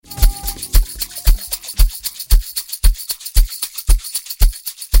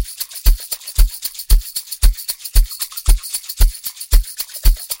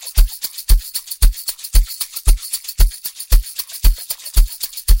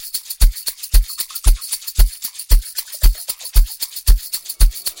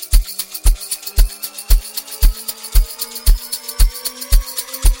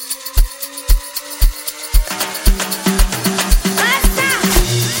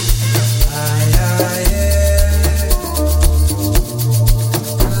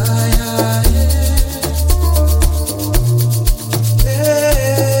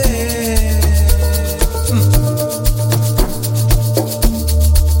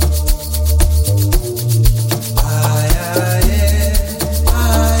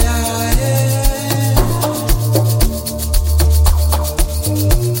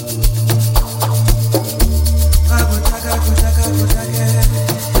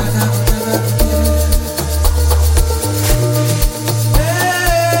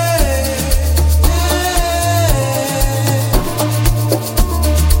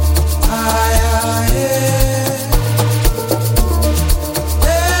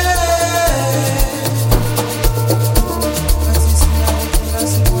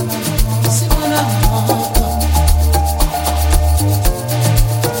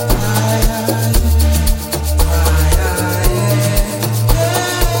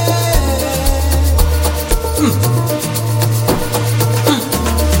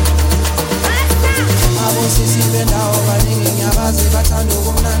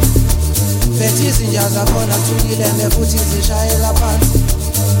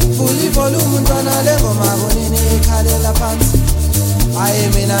volume umntwana lengoma bonini ikhalela phansi. Hayi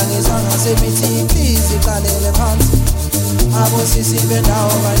mina ngizanga semithi please iqalele phansi. Abosisi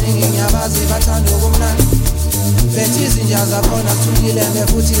bendawo baningi ngiyabazi bathanda ukumnandi. Bethi izinja zakhona kuthulile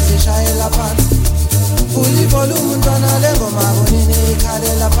futhi zishayela phansi. Fuli volume umntwana lengoma bonini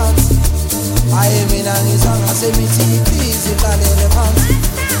ikhalela phansi. Hayi mina ngizanga semithi please iqalele phansi.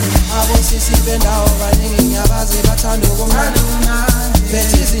 Abosisi bendawo baningi ngiyabazi bathanda ukumnandi.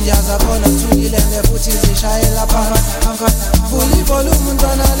 Bethi izinja zakhona kuthulile futhi zishayela phansi. Fuli volume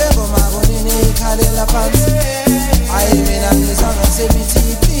umntwana lengoma bonini ikhalela phansi. Hayi mina ngizanga semithi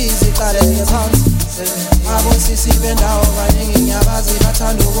please iqalele phansi. Abosisi bendawo baningi ngiyabazi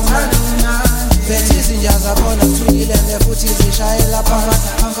bathanda ukumnandi. Bethi izinja zakhona kuthulile futhi zishayela phansi.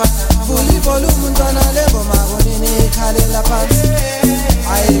 Fuli volume umntwana lengoma bonini ikhalela phansi.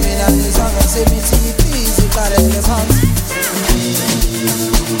 Hayi mina ngizanga semithi please iqalele phansi.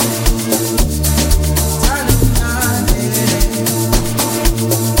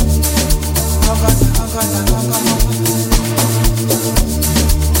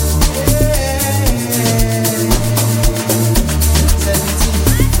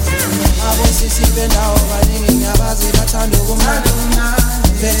 Abosisi bendawo baningi ngiyabazi bathanda ukumnandi.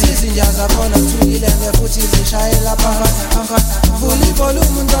 Bethi izinja zakhona kuthulile futhi zishayela phansi. Fuli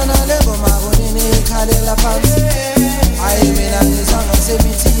volume umntwana lengoma bonini ikhalela phansi. Hayi mina ngizanga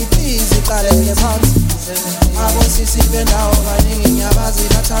semithi please iqalele phansi. Abosisi bendawo baningi ngiyabazi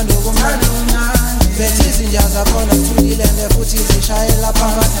bathanda ukumnandi. Bethi izinja zakhona kuthulile futhi zishayela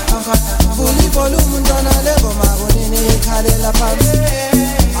phansi. Fuli volume umntwana lengoma bonini ikhalela phansi.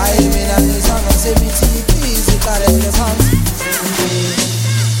 Hayi mina ngizanga semithi please iqalele phansi.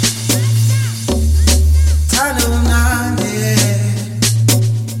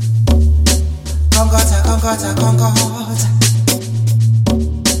 Konkota, konkota.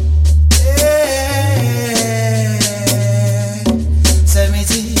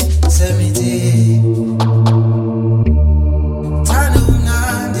 Semiti. Tanu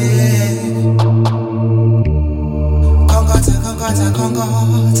nande. Konkota.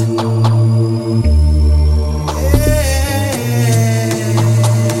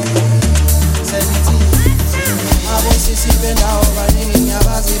 Semiti. Abosisi bendawo baningi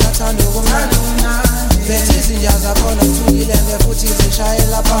ngiyabazi bathanda ukumnandi. Bethi izinja zakhona kuthulile futhi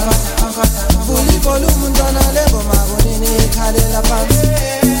zishayela phansi. Fuli volume umntwana lengoma bonini ikhalela phansi.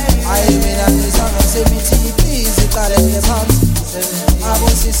 Hayi mina ngizanga semithi please iqalele phansi.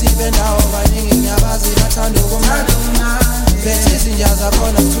 Abosisi bendawo baningi ngiyabazi bathanda ukumnandi. Bethi izinja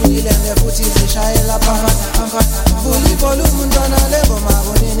zakhona kuthulile futhi zishayela phansi. Fuli volume umntwana lengoma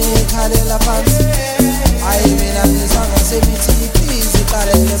bonini ikhalela phansi. Hayi mina ngizanga semithi please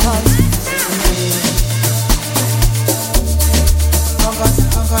iqalele phansi.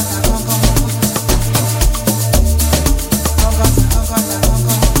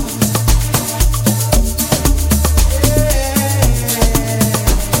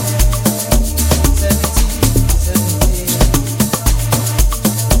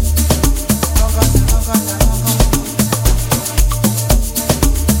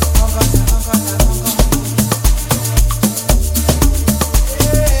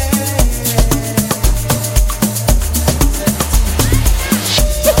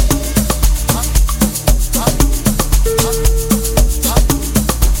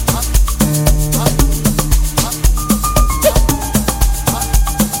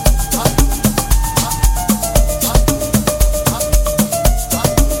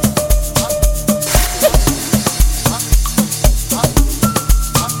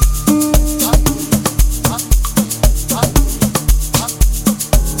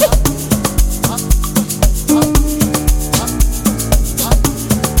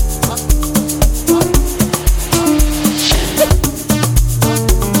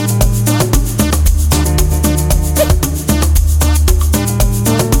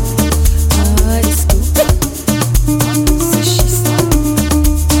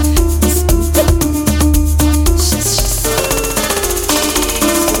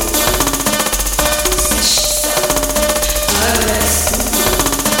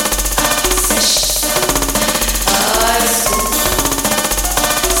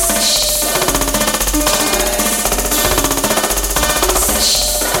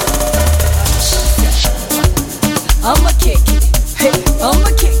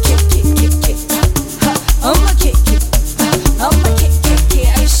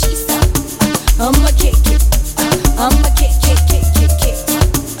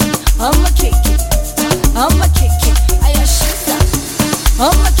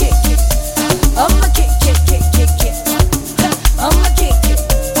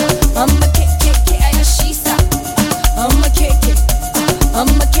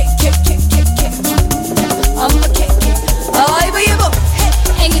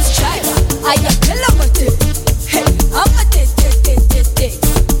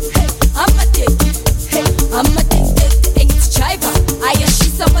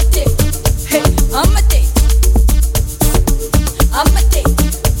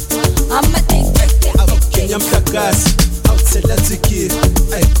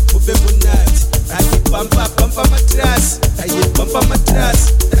 bumper matras, aye bumper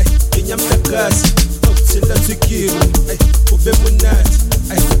matras, kinya mtakasi, senda tukiru, ube munati,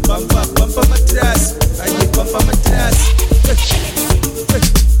 bumper matras, aye bumper matras.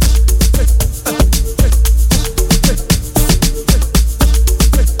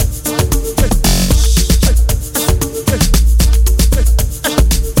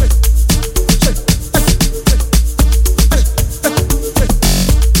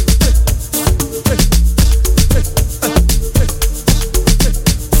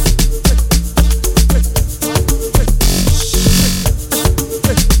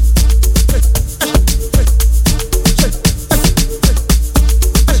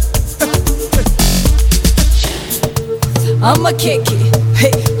 I'ma kick it,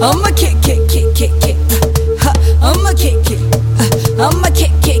 hey, I'ma kick it, I'ma kick it, I'ma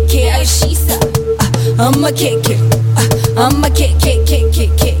kick it, ay shisa, I'ma kick it, I'ma kick it,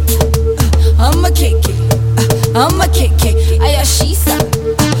 I'ma kick it, ay shisa,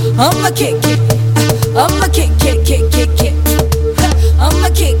 I'ma kick it, I'ma kick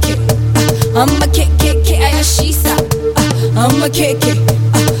it, I'ma kick it, ay shisa, I'ma kick it,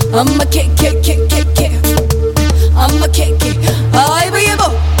 I'ma kick it. I'ma kick it, ay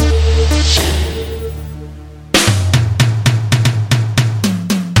bebo.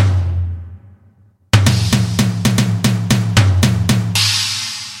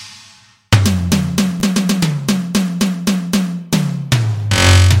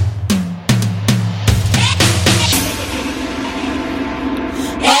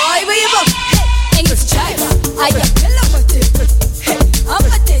 Ay bebo, en ese chaiva, ay ya te lo maté. Hey,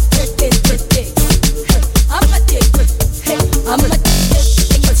 I'ma take it. I'm a dick, hey, I'm a dick,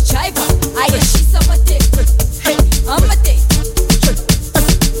 and you're chiva. I am she's a dick, hey, I'm a dick,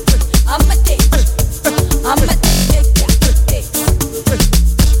 I'm a dick, I'm a dick.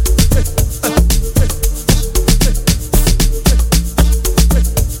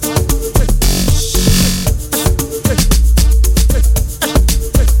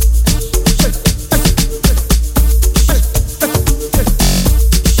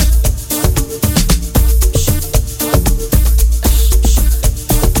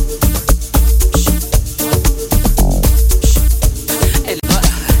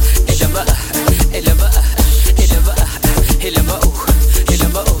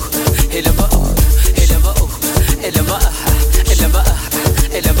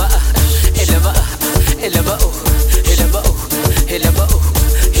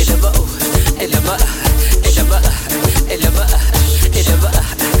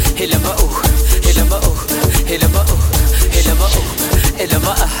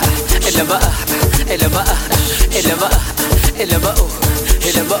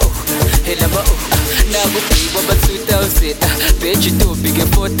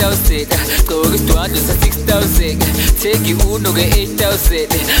 Take you uno get 8,000.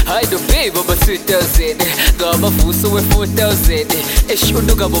 I don't pay but 2,000. Got my food so we're 4,000. Ish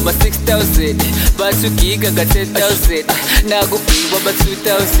uno got my 6,000. But to giga got 10,000. Now go pay but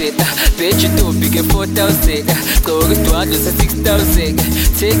 2,000. Pay you to big 4,000. Go get 6,000.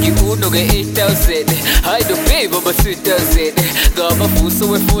 Take you uno get 8,000. I don't pay but 2,000. Got my food so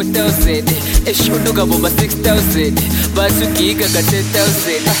we're 4,000. Ish uno got my 6,000. But to giga got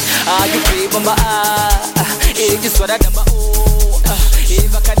 10,000. Ah, you pay mama just what I do,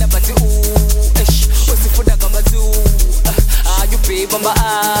 if I can't but you, what's it for the gamma too? Are you pay mama?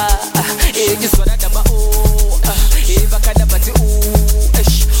 Just what I do, if I can't but you,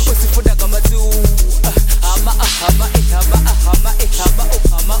 what's it for the gamma too? Hama, hama, hama, hama, hama, hama, hama,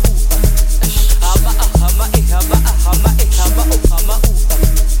 hama, hama, hama, hama, hama, hama, hama,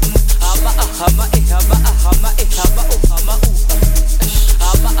 hama, hama, hama,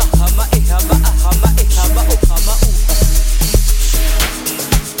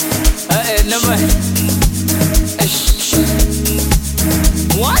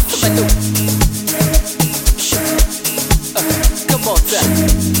 What's up, do? Come on,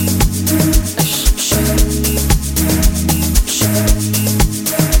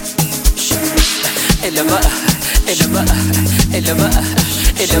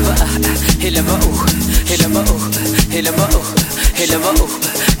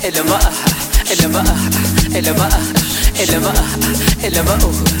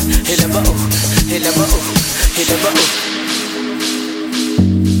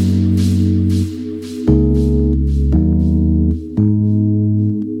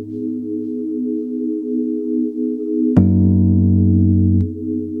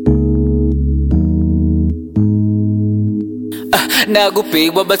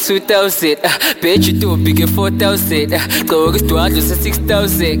 nakubheki ba 2000 bitch intombi ke 4000 gqoka isidwadlo se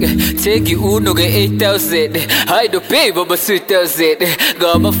 6000 thegi uno ke 8000 hayi do babe ba 2000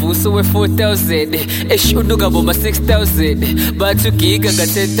 ngamavuso we 4000 eshunuka boma 6000 bathu giga ka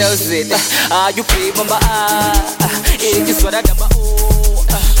 10000 you babe mama ikiswara daba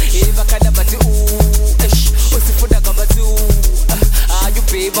evakada bati usifunda kamba tu you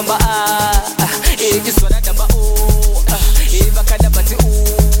babe mama ikiswara daba evakada bati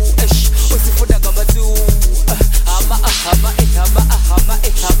usifunda kamba tu ama ahama ehama ahama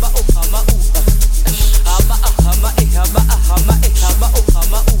ehama ohama ama ahama ehama ahama ehama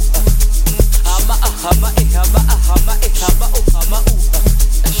ohama ama ahama ehama ahama ehama ohama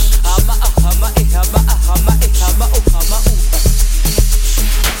ama ahama ehama ahama ehama ohama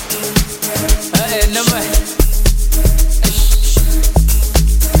number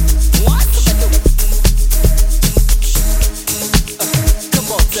what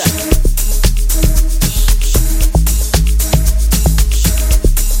come on sir.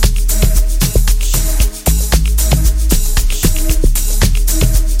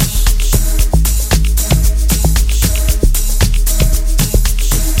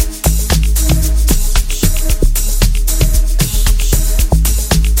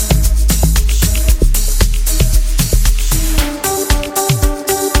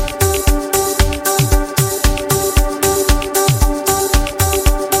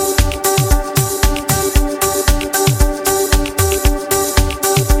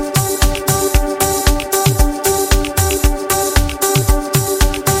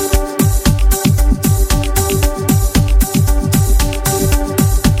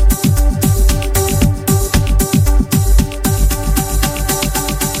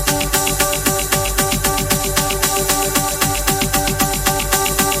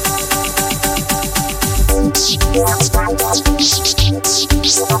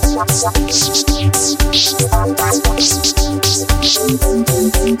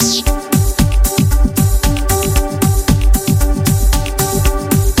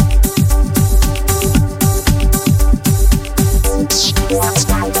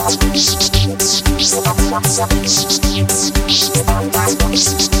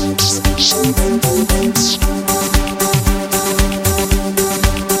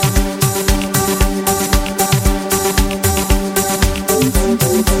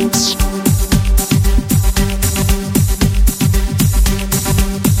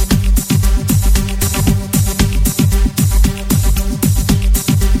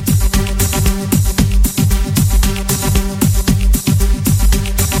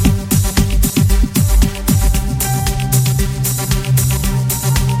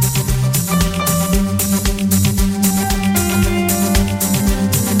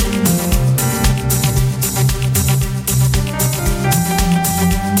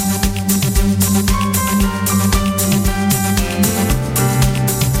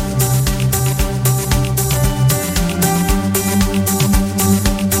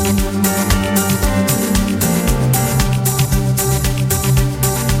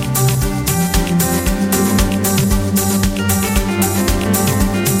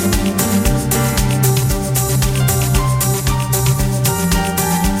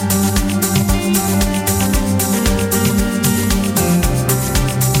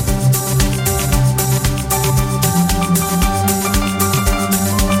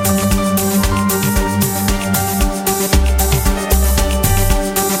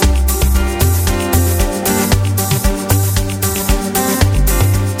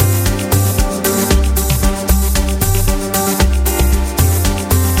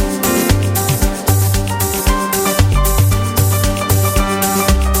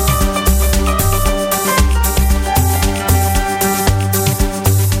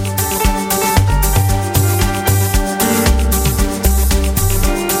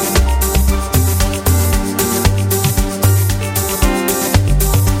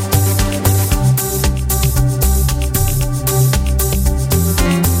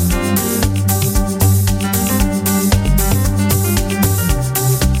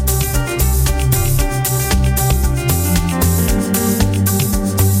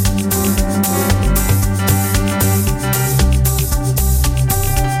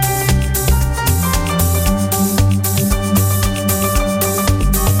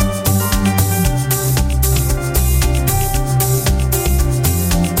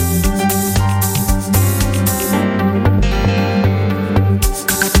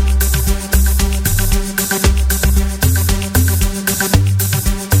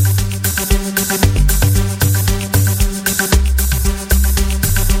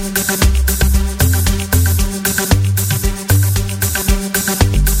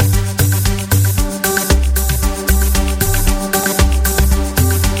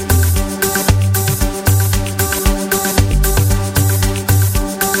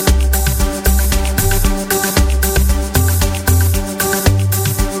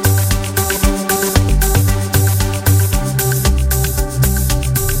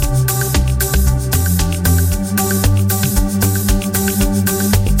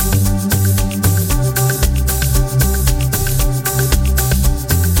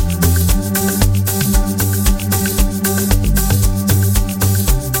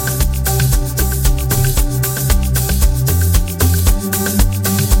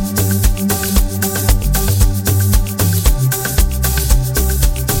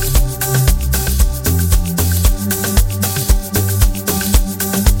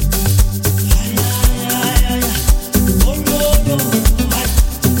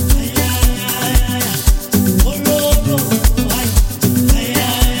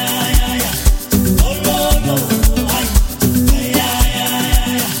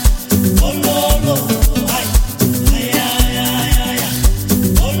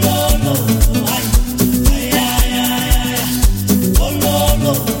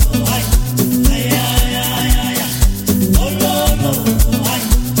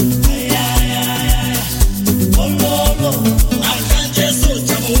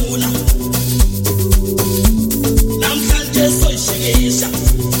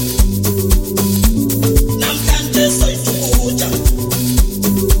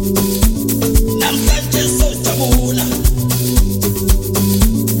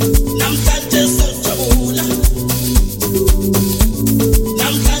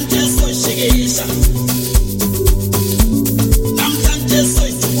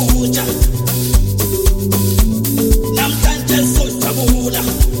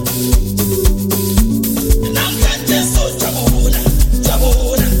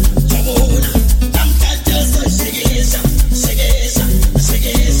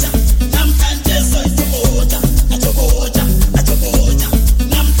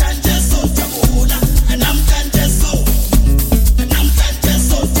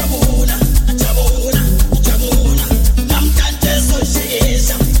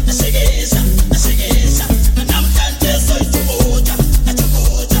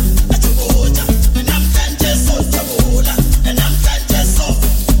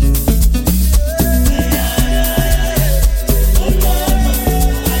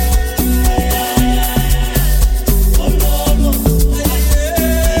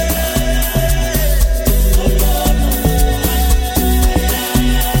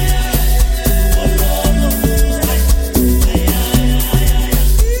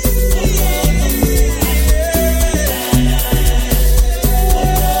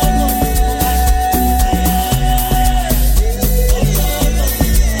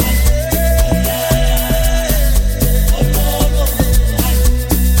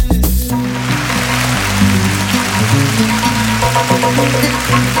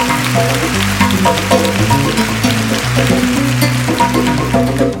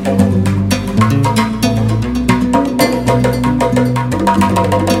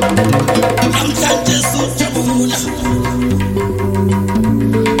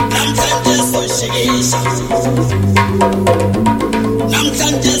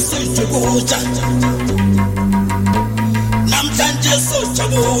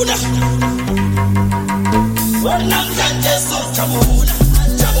 jabula namhlanje sojabula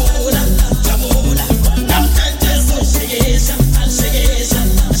jabula jabula namhlanje soshekesha ashekesha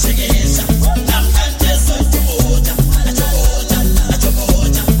ashekesha namhlanje sojabula jabula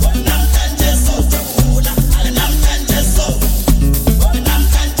jabula namhlanje sojabula namhlanje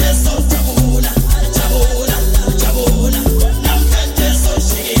sojabula jabula jabula namhlanje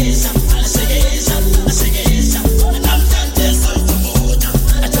soshekesha ashekesha ashekesha namhlanje sojabula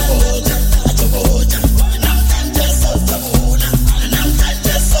jabula jabula namhlanje sojabula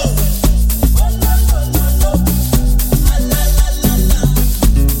namhlanje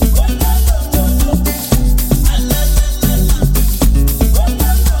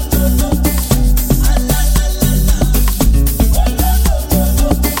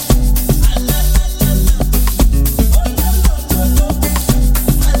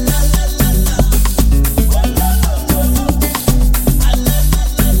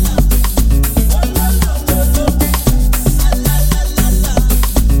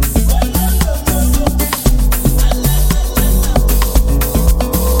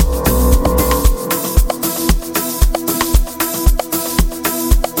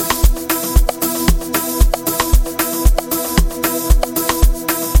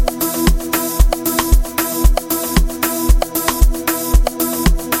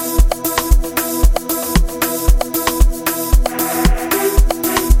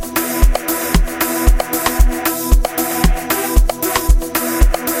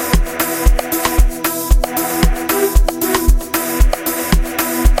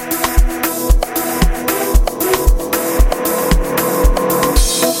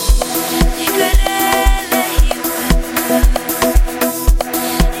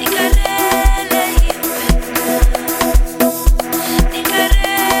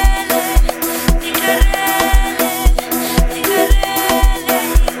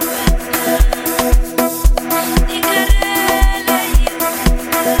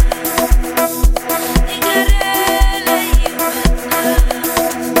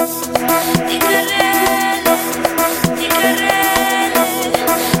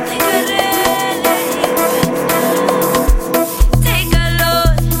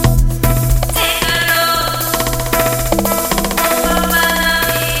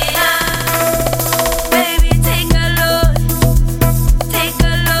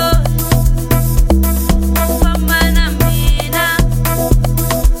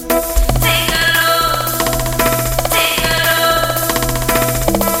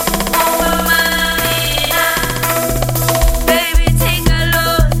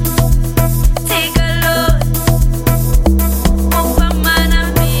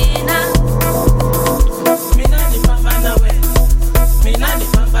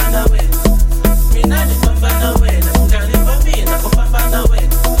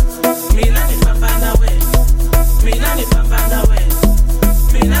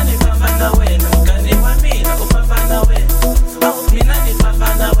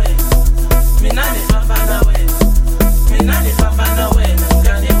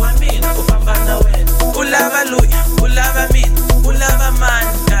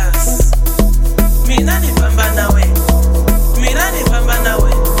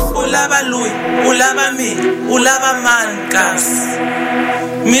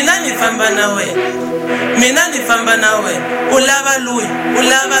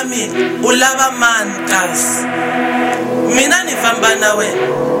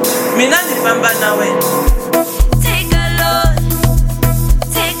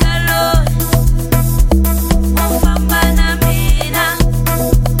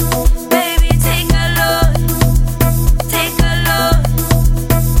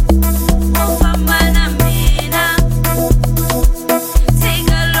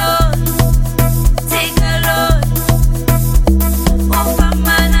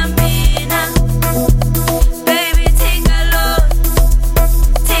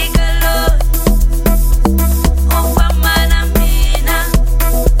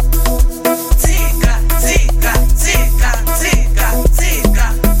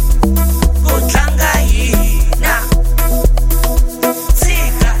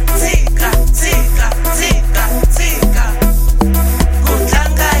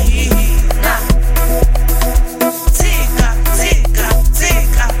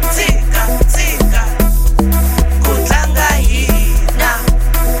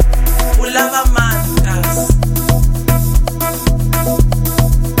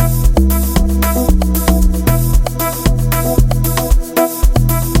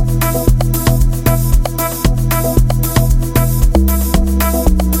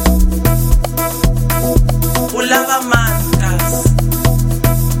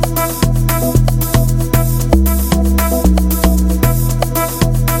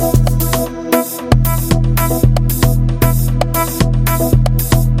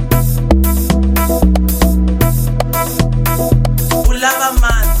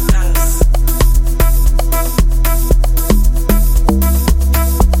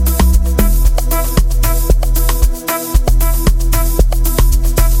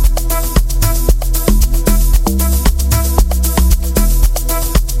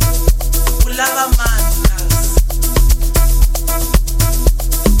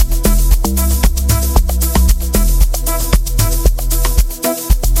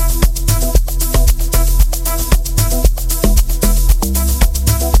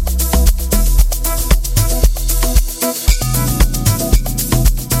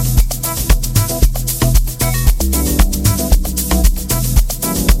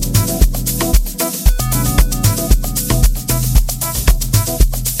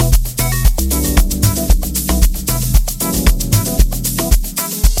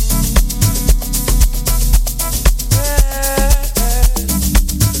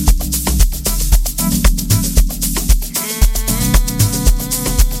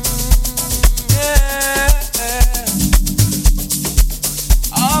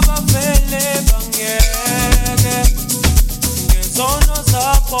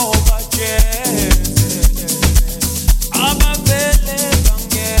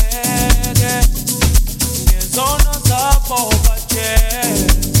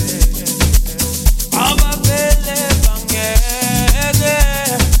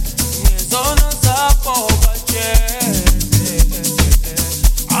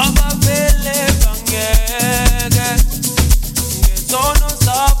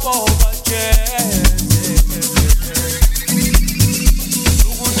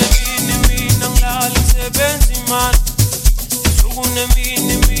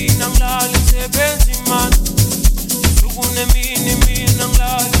mina ngilala isebenza imali sukune mina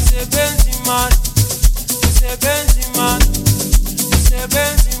ngilala isebenza imali isebenza imali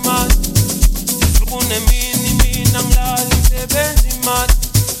isebenza imali sukune mina ngilala isebenza imali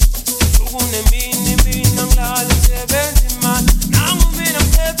sukune mina ngilala isebenza imali nangu mina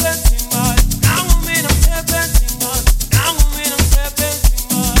ngisebenza imali nangu mina ngisebenza imali nangu mina ngisebenza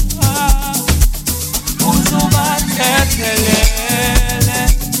imali uzubathethelele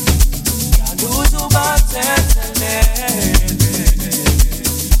uzubathethelele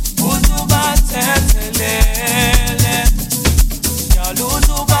uzubathethelele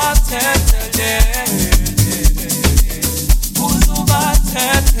uzubathethelele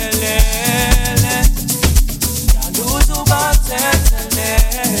uzubathethelele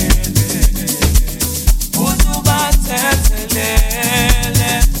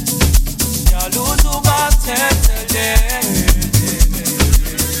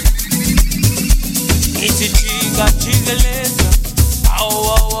jigeleza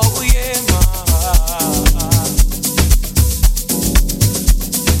awa uyema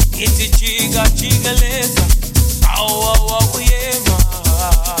ithi jigeleza awa uyema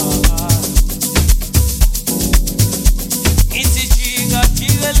ithi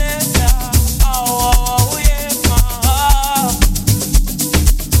jigeleza awa uyema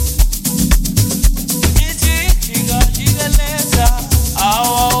ithi jigeleza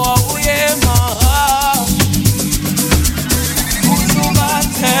awa uyema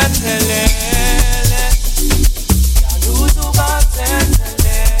uzubathethelele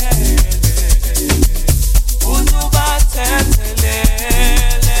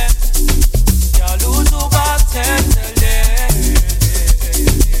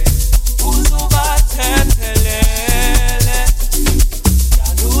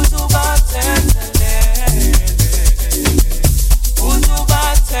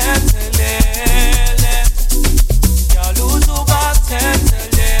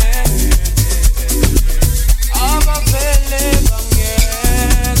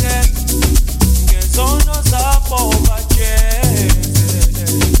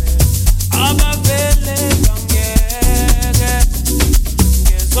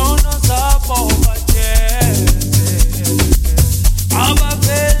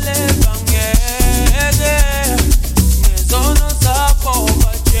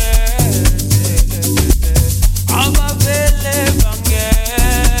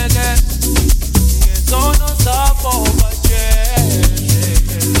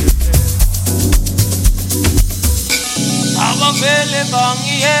abavele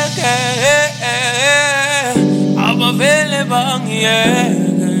bangiyeke abavele bangiyeke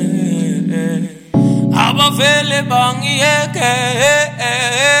abavele bangiyeke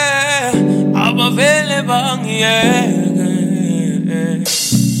abavele bangiyeke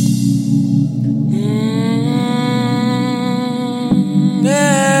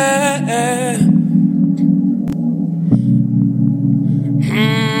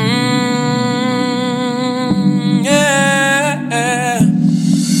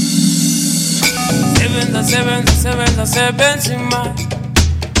abavele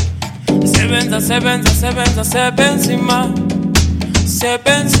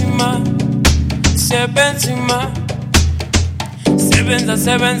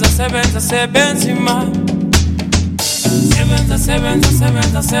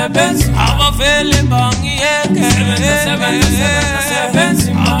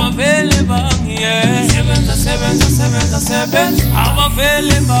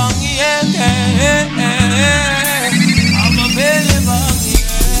bangiyeke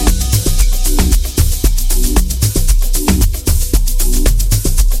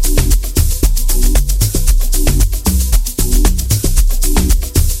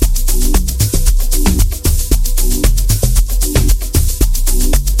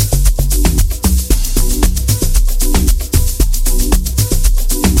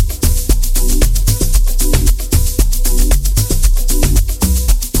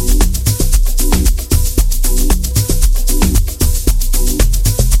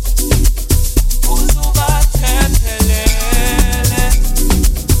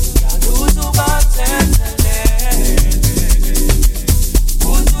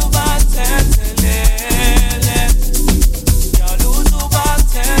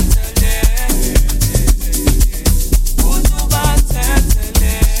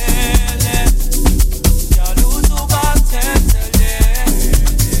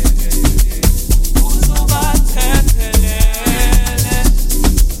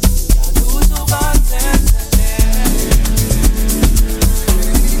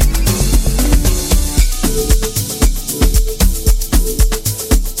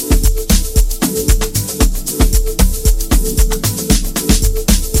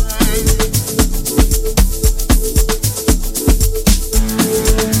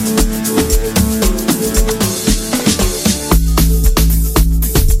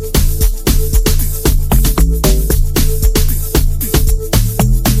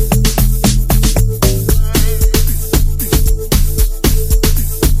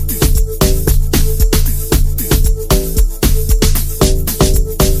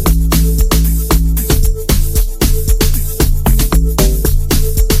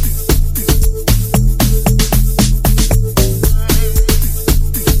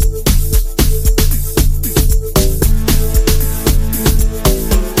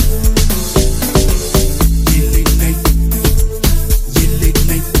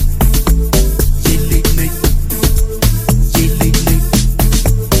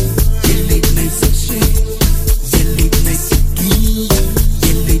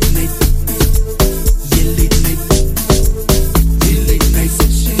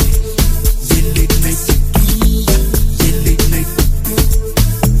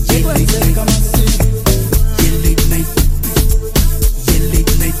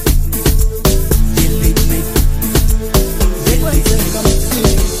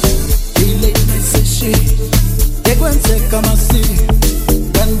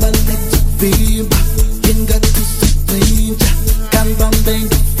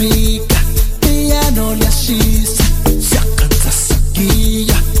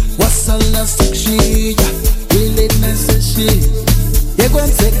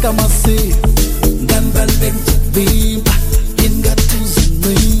kamasi nganbaleng bimba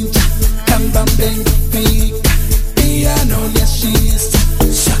ingatuzincinta kambambeng pika piano liyashisa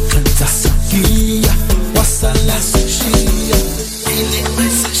shakanta sakia wasala sishiya ile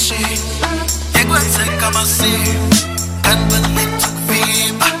message ekwenze kamasi nganbaleng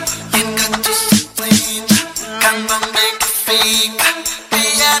bimba ingatuzincinta kambambeng pika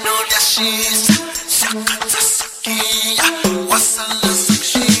piano liyashisa shakanta sakia wasala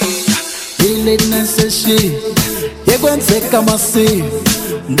sishiya ile message yekwenzeka masivu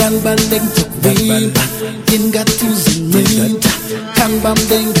nganbaleng jokuvimba ingatuzincinta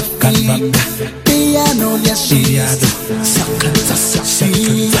kangibambe ngifika piano liyashisa sakhanza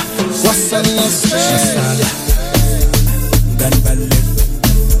sashiya wasala sishiya nganbaleng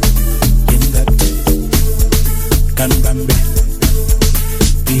ingatu kangibambe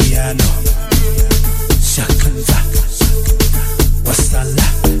piano sakhanza wasala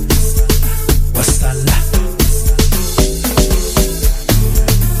wasala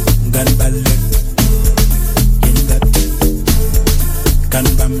Ganbalek, Ingat,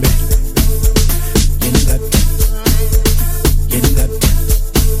 Ganbambe, Ingat, Ingat,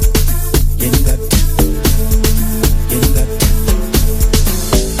 Ingat, Ingat,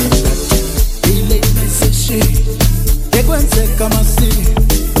 Ingat. Ile message, ekwenze kamasi,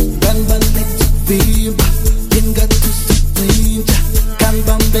 Ganbalek vimba, Ingat tusitinja,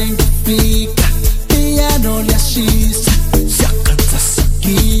 Ganbambe ngifika, piano liyashisa, Shakanta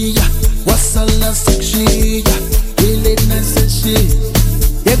sakia. Wasala sakshiya ile naseshi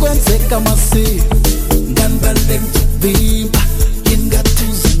yekwenzeka masivu nganbaleng jabimba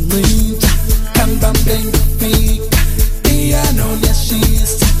ingatuzincinta kangibambe ngifika piano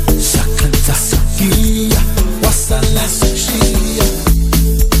liyashisa shakhanza sakia wasala sakshiya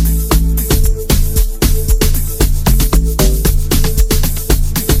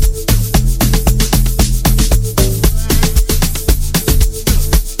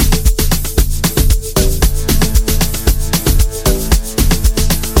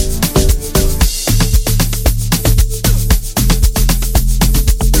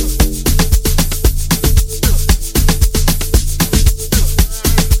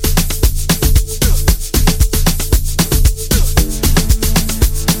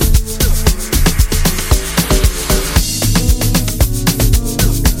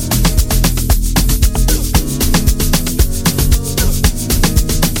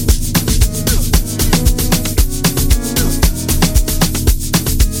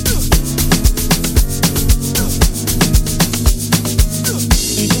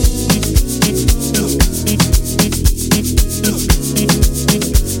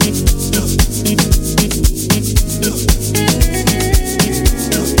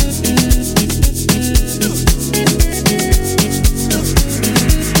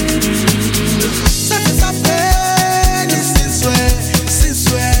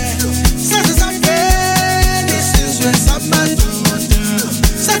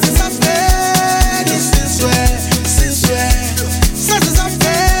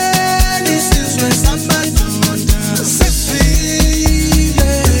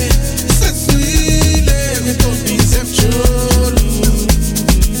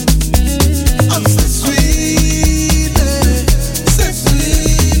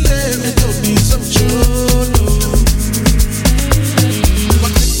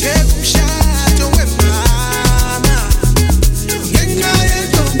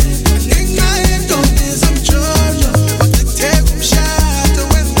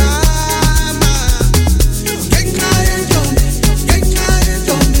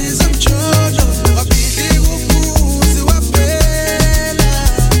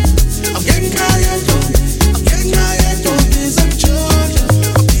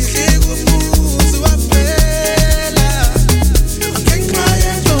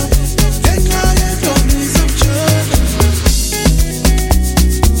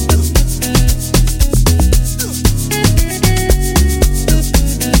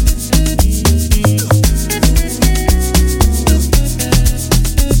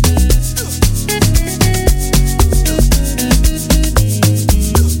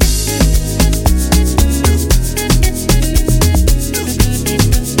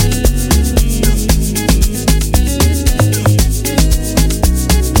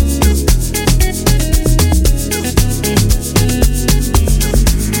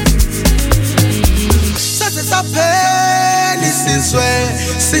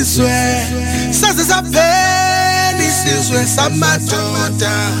Saze sapheli sizwe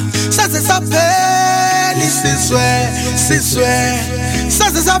samadoda Saze sapheli sizwe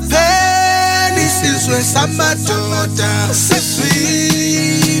Saze sapheli sizwe samadoda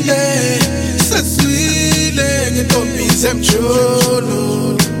Seswi seswile ngentombi zemjolo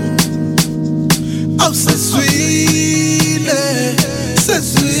awuseswile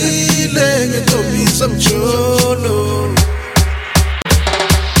seswile ngentombi zemjolo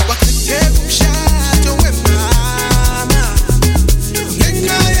wachitheka umshado wemama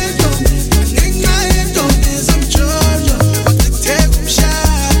ngenxa yentombi zemjolo wachitheka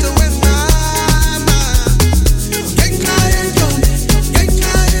umshado wemama ngenxa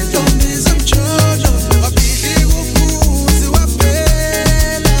yentombi zemjolo wabili umuzi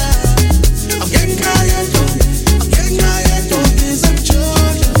waphela ngenxa yentombi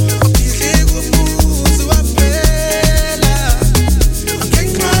zemjolo wabili umuzi waphela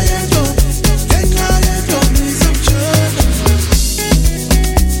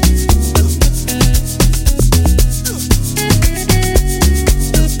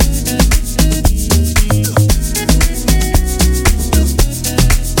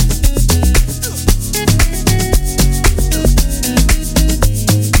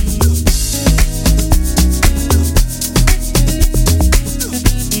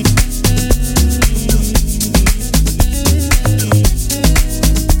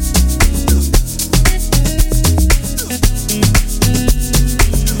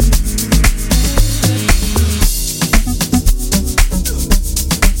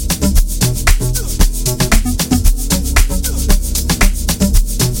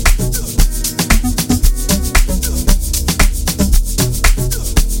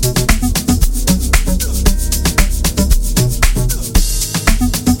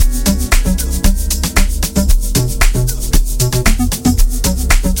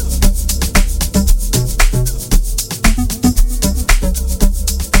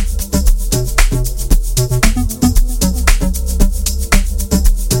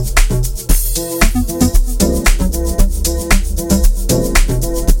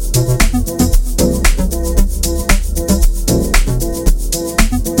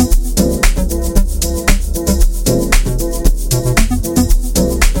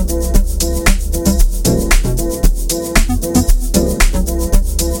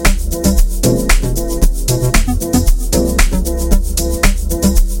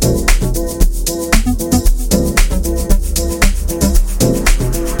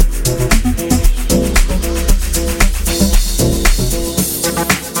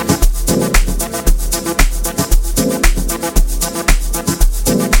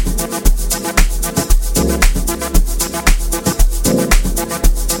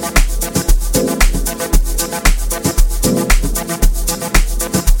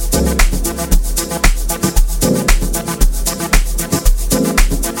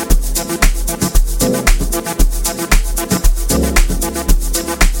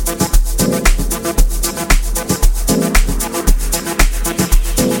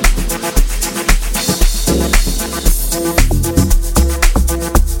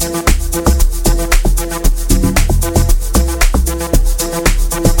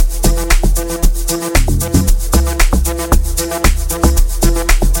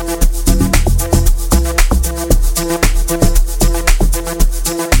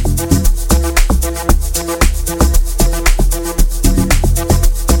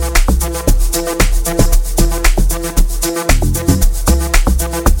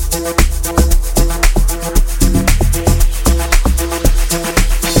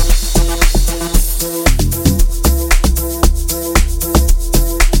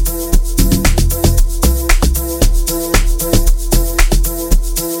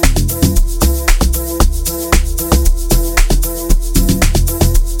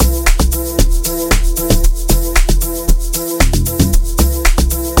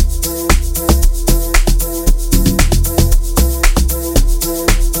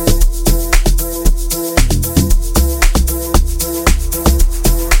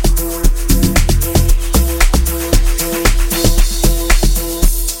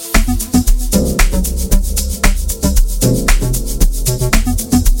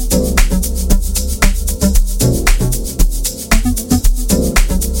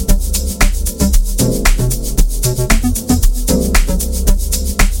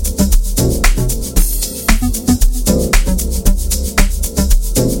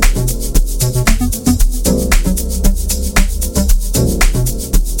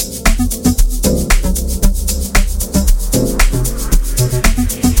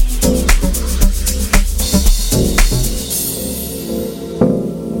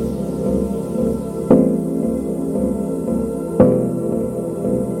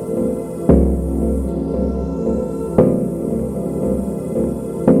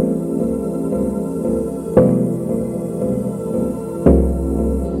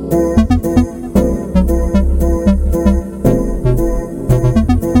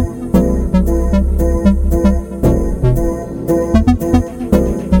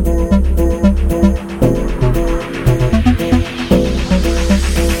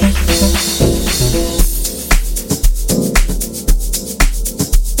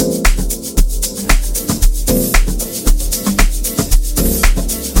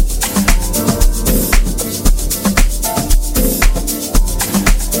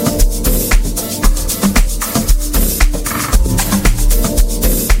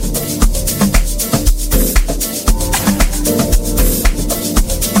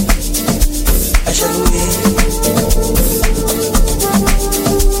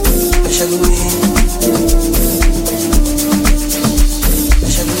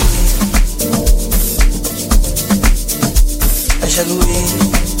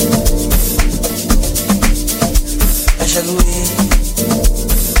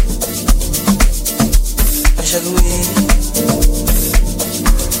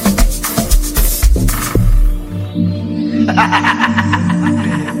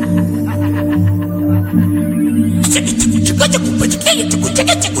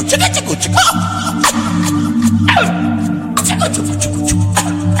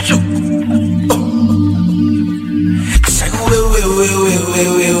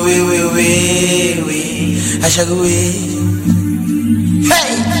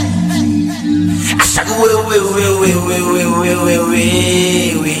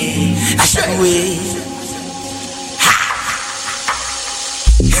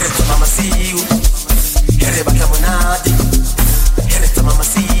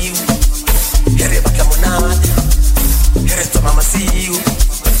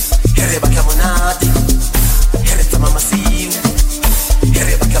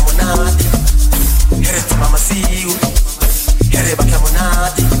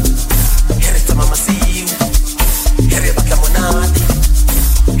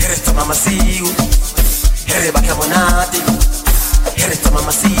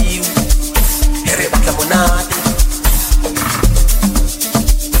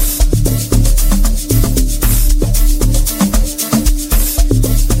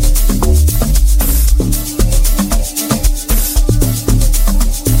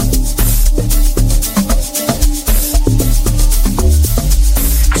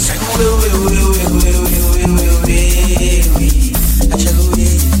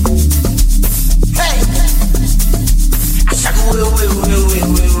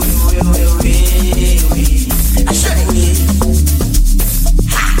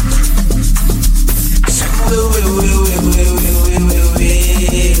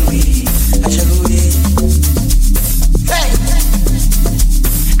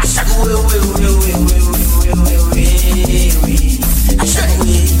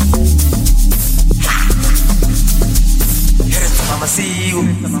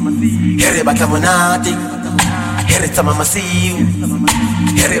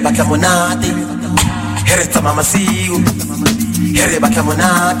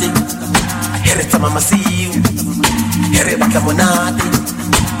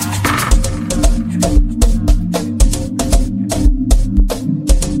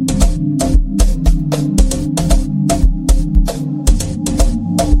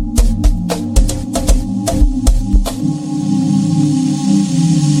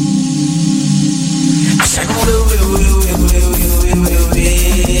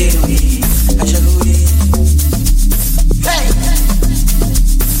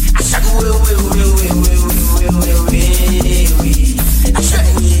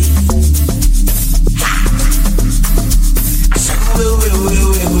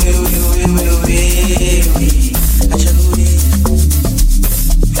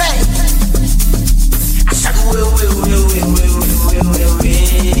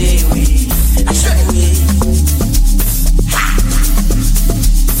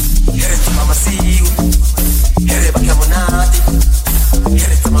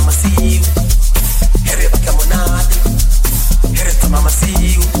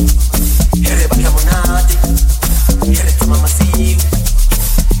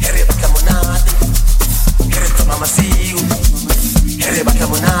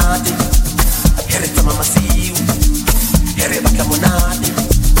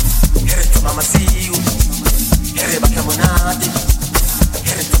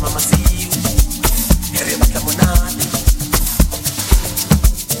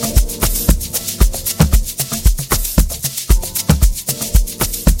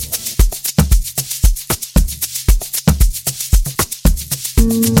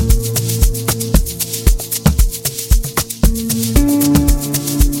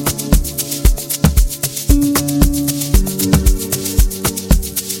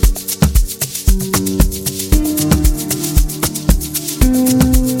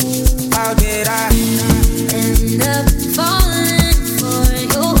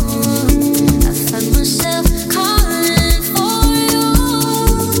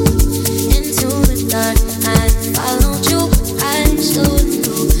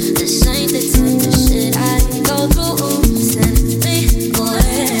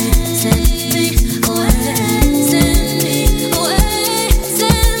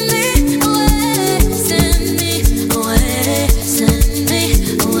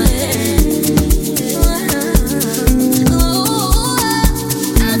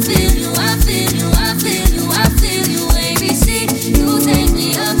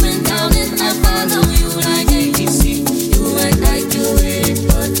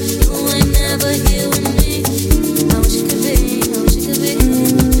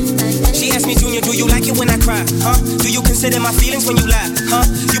huh?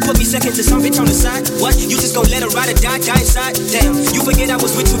 You put me second to some bitch on the side. What? You just gon' let her ride or die inside? Damn, you forget I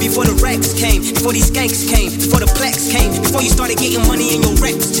was with you before the Rex came, before these skanks came, before the Plex came, before you started getting money and your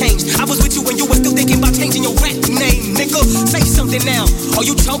reps changed. I was with you when you were still thinking about changing your rap name, nigga. Say something now. Are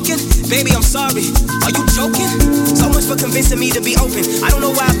you choking? Baby, I'm sorry. Are you joking? So much for convincing me to be open. I don't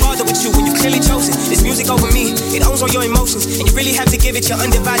know why I bother with you when you clearly chosen. It's music over me. It owns all your emotions, and you really have to give it your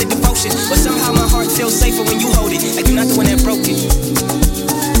undivided devotion. But somehow my heart feels safer when you hold it, like you're not the one that broke it.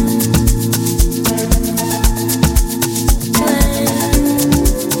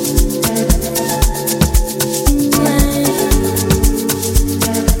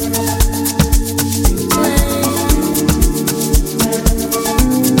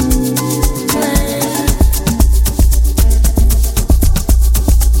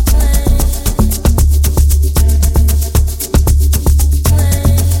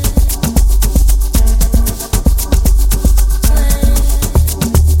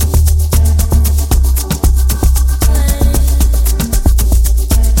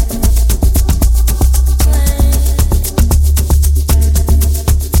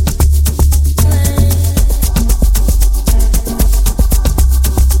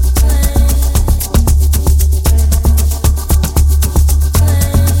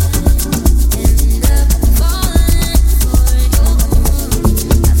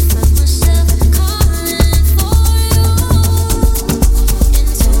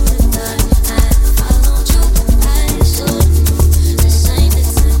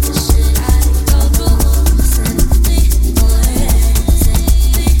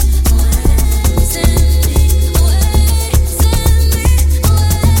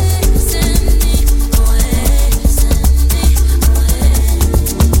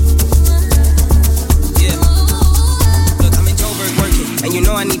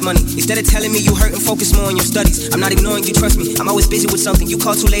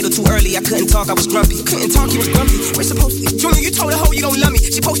 Call too late or too early, I couldn't talk, I was grumpy. Couldn't talk, you was grumpy. We're supposed to, Junior, you told a hoe you don't love me.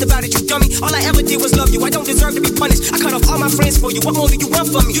 She posted about it, you dummy. All I ever did was love you, I don't deserve to be punished. I cut off all my friends for you, what more do you run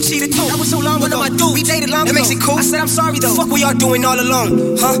from me? You cheated too, that was so long ago. What am I do? We dated long ago. That makes it cool. I said I'm sorry though. Fuck what y'all doing all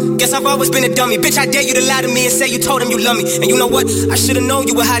alone, huh? Guess I've always been a dummy. Bitch, I dare you to lie to me and say you told him you love me. And you know what? I should've known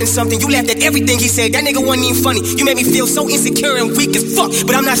you were hiding something. You laughed at everything he said, that nigga wasn't even funny. You made me feel so insecure and weak as fuck.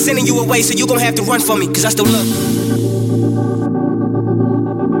 But I'm not sending you away, so you gon' have to run for me, cause I still love you.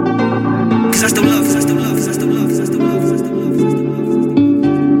 Cause I still love, cause I still love, cause I still love, cause I still love, cause I still love,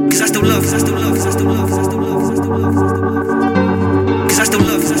 cause I still love, cause I still love, cause I still love, cause I still love, cause I still love, cause I still love, cause I still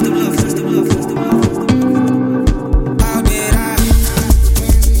love, cause I still love, cause I still love, cause I still love. How did I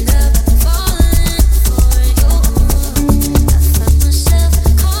end up falling for you? I found myself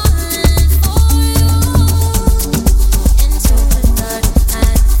calling for you. Into the dark, I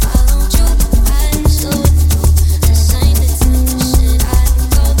followed you. I so this ain't the type of shit I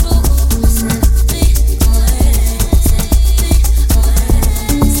go through. Send me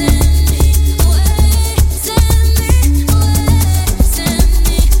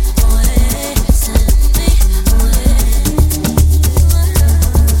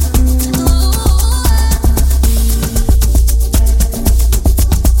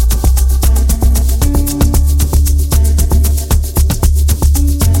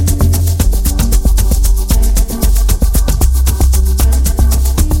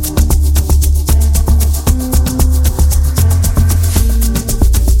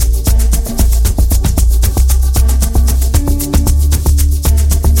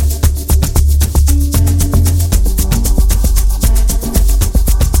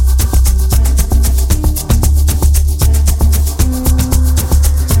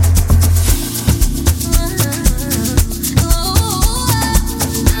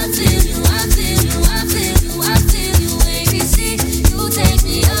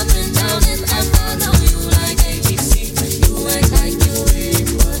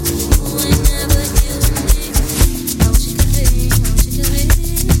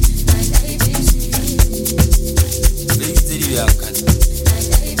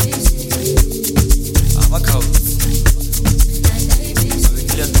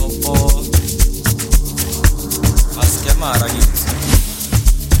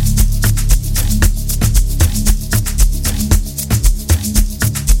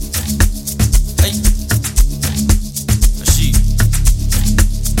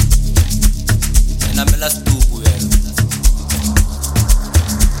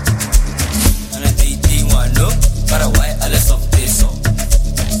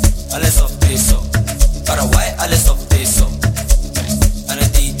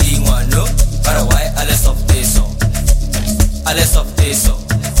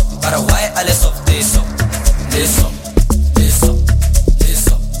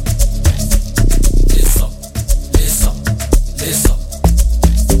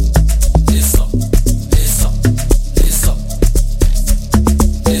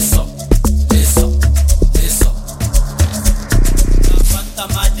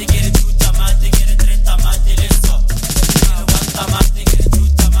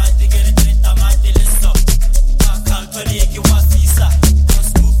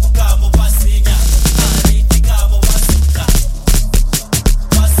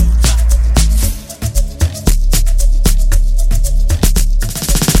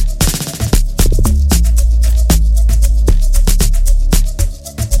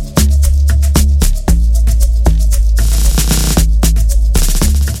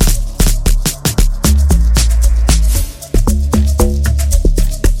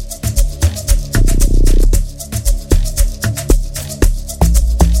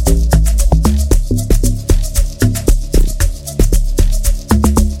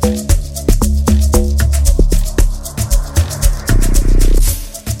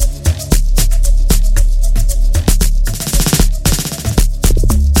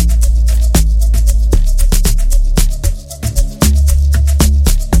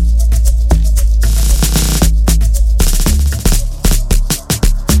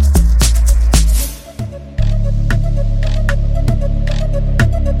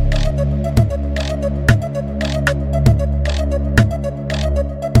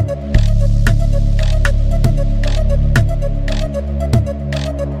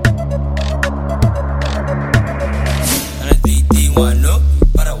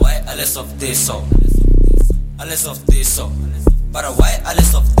alles auf this so. Paraguay,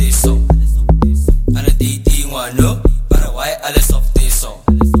 alles auf this so. Alle die wano, Paraguay, alles auf this so.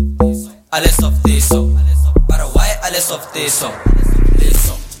 Alles auf this so. Paraguay, alles auf this so. This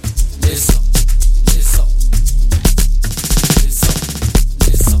so, this so, this so. This so,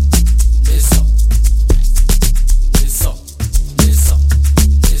 this so, this so. This so, this so, this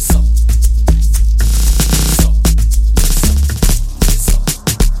so.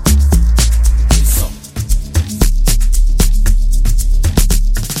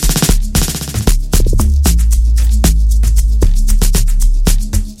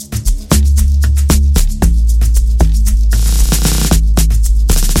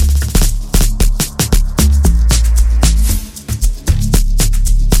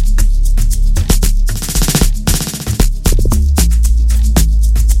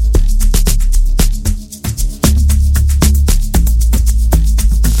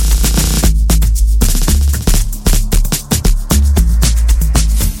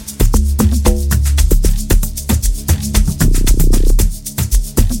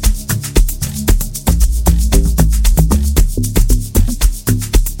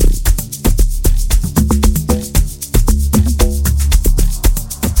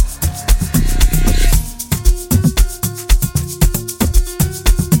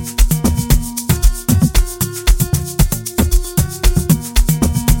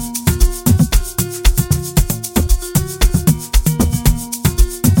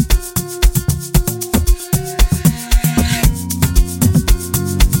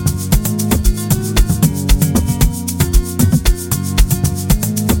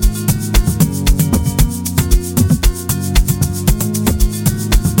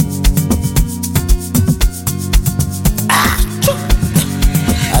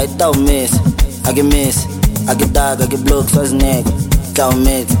 I get dog, I get block, so it's neck. Cow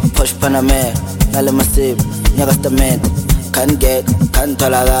meat, push Panamera. Nale masip, nyaga stamento. Can't get, can't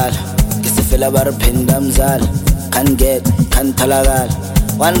talagal. Kisi fila bar pindam zal. Can't get, can't talagal.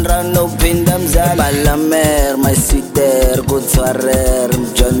 One round no pindam zal. Balamer, my sweet there, good swarer.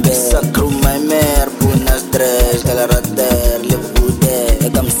 John de sacru my mare, punas dress, galarader, lipude,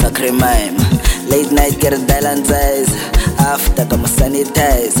 egam sacre mime. Late night get a dial size. After come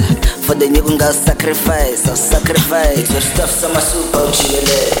sanitize. For the new girl sacrifice, I'll sacrifice. Your stuff some super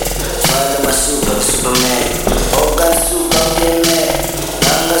chile. Follow my superman. Organ super game.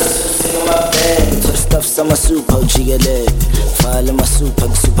 Nanga sing my bed. Your stuff some super chile. Follow my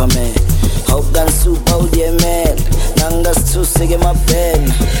superman. Organ super game. Nanga sing my bed.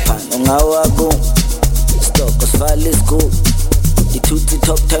 Panongawa go. Stock as fall is good. The 2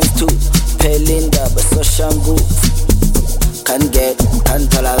 top times 2. Pelinda but so shangu. Can't get, can't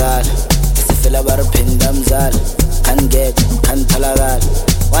talagal. Kisi fila bar pindam zal. Can't get, can't talagal.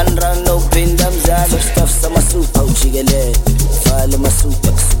 One round no pindam zal. First off sama super uchigele. Follow my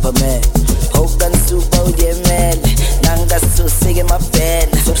superman. Hogan super ujemel. Nanga su sige ma pen.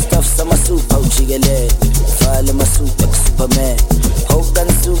 First off sama super uchigele. Follow my superman. Hogan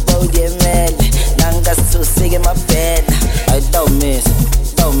super ujemel. Nanga su sige ma pen. I don't miss,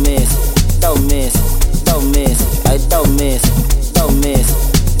 don't miss, don't miss, don't miss. I don't miss, don't miss,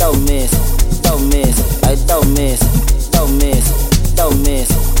 don't miss, don't miss. I don't miss, don't miss, don't miss,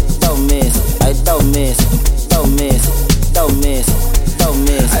 don't miss. I don't miss, don't miss, don't miss, don't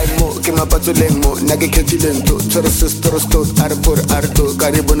miss. mapatsoleng mo nna ke kgethileng to tshwere sestrostot a re pore a re to ka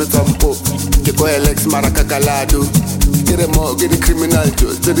di bone tsampo ke ko Alex Marakakalado ke re mo ke di-criminal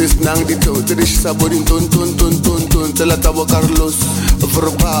jo tse di senang ditho tse di šisa bo dintontontontontonton tsela tsa bo Carlos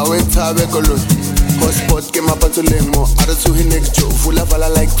vropawe tshabe koloi hotspot ke mapatsoleng mo a re tshohi next jo fula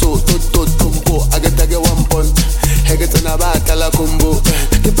like tot kompo a ke take 1 pont he ke tsena ba tala kombo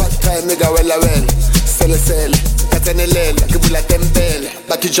ke part time ka wela sele ka tsenelela ke bula tempele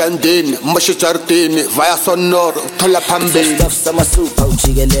ba ke jandeni moshe jardini via sonoro thola phambili stuff sama super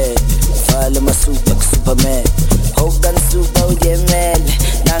ujikelele fale masuper Superman Hogan super ugemele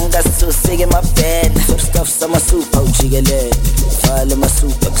nanga susike mabhena stuff sama super ujikelele fale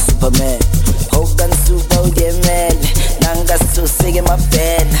masuper Superman Hogan super ugemele nanga susike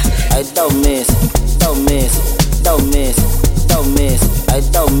mabhena I don't miss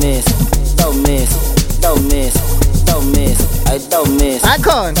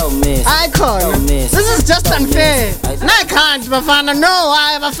Icon. This is just unfair. No, I can't, Bafana. No,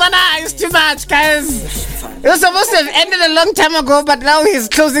 Bafana is too much, guys. It was supposed to have ended a long time ago, but now he's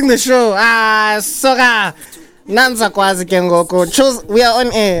closing the show. Soga. Nanza kwazi kengoko. We are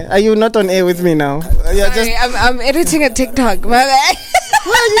on air. Are you not on air with me now? Sorry, I'm editing a TikTok. Why are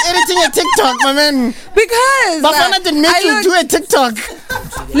you editing a TikTok, my man? Because Bafana didn't make you do a TikTok.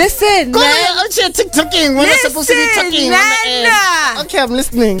 Listen, go out here TikToking when you're supposed to be talking on the air. Okay, I'm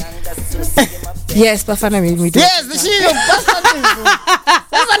listening. Yes, Bafana made me do. Yes, the shit of bastard.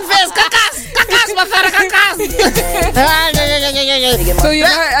 That's unfair. Kakas, Bafana, kakas. So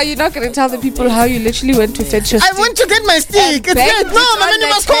are you not going to tell the people how you literally went to fetch your stick? I went to get my stick. It's great. No, my man, you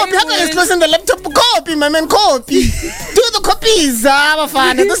must copy. How can I close in the laptop? Copy, my man, copy. Do the copies.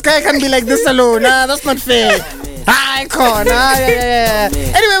 Bafana, this guy can't be like this alone. That's not fair. Icon. Yeah.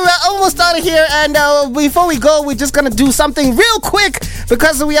 Anyway, we're almost out of here, and before we go, we're just gonna do something real quick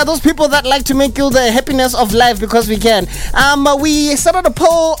because we are those people that like to make you the happiness of life because we can. We started a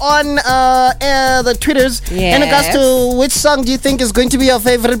poll on the Twitters in regards to which song do you think is going to be your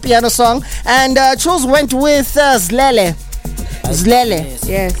favorite piano song, and Chose went with Zlele.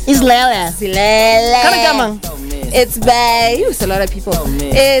 Yes. Zlele. It's by a lot of people.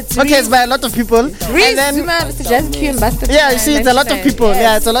 It's by a lot of people. And then yeah, you see, it's a lot of people.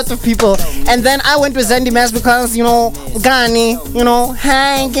 Yeah, it's a lot of people. And then I went with Zandy Mass because Gani,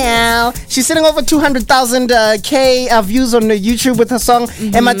 hi gal. She's sitting over 200,000 views on YouTube with her song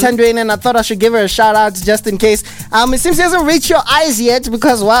Emma Tandwin, and I thought I should give her a shout out just in case. It seems it hasn't reached your eyes yet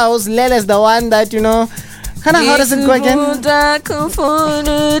because wow, Lele's the one that Kind of how does it go again?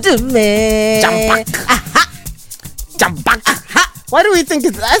 Jump back. Why do we think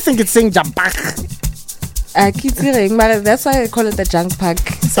it's? I think it's saying jump back. That's why I call it the Junk Pack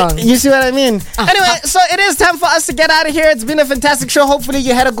song. You see what I mean? Anyway, so it is time for us to get out of here. It's been a fantastic show. Hopefully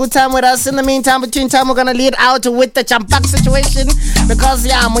you had a good time with us. In the meantime, between time, we're gonna lead out with the jump back situation because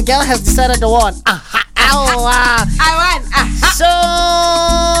Miguel has decided to win. I won. So